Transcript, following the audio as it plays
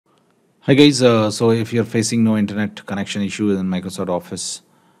Hi guys, so if you're facing no internet connection issue in Microsoft Office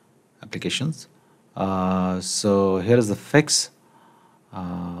applications, so here is the fix.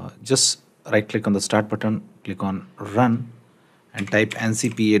 Just right click on the start button, click on run and type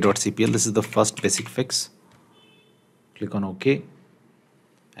ncpa.cpl. This is the first basic fix. Click on OK,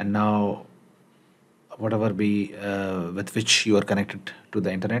 and now whatever be with which you are connected to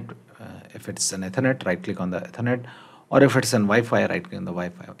the internet, if it's an Ethernet, right click on the Ethernet, or if it's an Wi-Fi, right click on the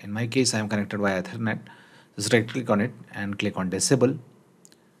Wi-Fi. In my case, I am connected via Ethernet. Just right click on it and click on disable,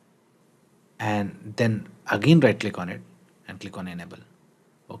 and then again right click on it and click on enable.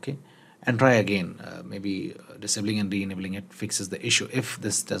 Okay, and try again. Maybe disabling and re-enabling it fixes the issue. If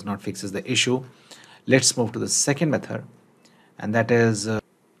this does not fixes the issue, let's move to the second method, and that is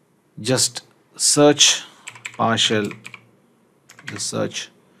just search partial. Just search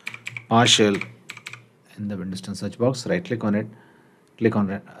partial in the Windows 10 search box. Right click on it, click on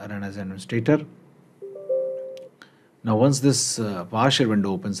run as administrator. Now once this partial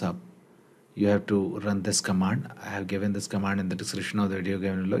window opens up, you have to run this command. I have given this command in the description of the video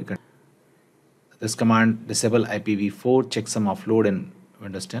given below. This command disable IPv4 checksum offload in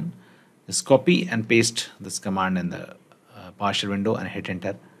Windows 10. Just copy and paste this command in the partial window and hit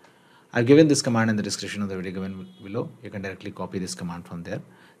enter. I've given this command in the description of the video given below. You can directly copy this command from there.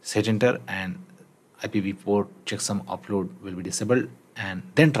 Just hit enter and IPv4 checksum offload will be disabled, and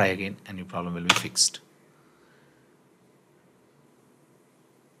then try again and your problem will be fixed.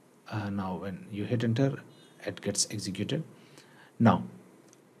 Now when you hit enter, it gets executed. Now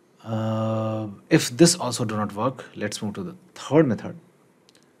if this also do not work, let's move to the third method.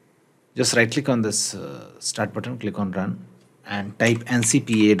 Just right click on this start button, click on run and type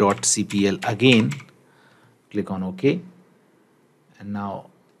ncpa.cpl again, click on OK, and now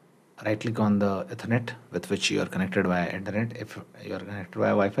right click on the Ethernet with which you are connected via internet. If you are connected via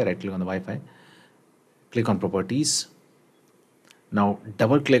Wi-Fi, right click on the Wi-Fi, click on properties. Now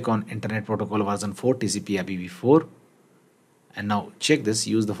double click on internet protocol version 4 TCP IPv4, and now check this.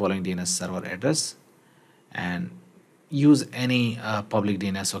 Use the following DNS server address and use any public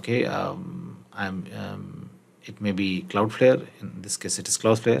DNS. Okay, it may be Cloudflare. In this case, it is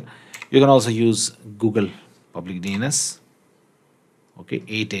Cloudflare. You can also use Google public DNS. Okay,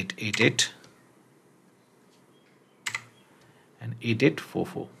 8888 and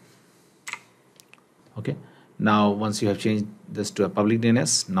 8844. Okay, now once you have changed this to a public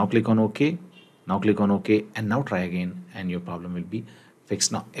DNS, now click on OK. Now click on OK and now try again and your problem will be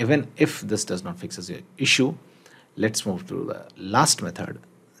fixed. Now even if this does not fix your issue, let's move to the last method.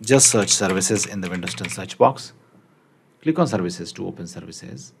 Just search services in the Windows 10 search box. Click on services to open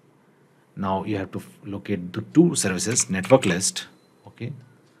services. Now you have to locate the two services, network list. Okay,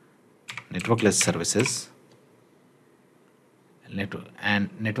 network list services and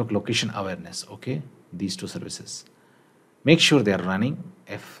network location awareness. Okay, these two services. Make sure they are running.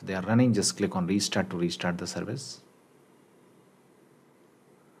 If they are running, just click on restart to restart the service.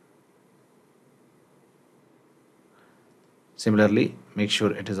 Similarly, make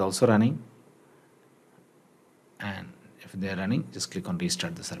sure it is also running, and if they are running, just click on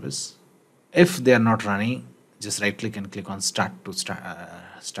restart the service. If they are not running, just right click and click on start to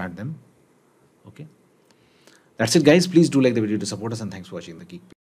start them. Okay, that's it guys. Please do like the video to support us, and thanks for watching the Geek.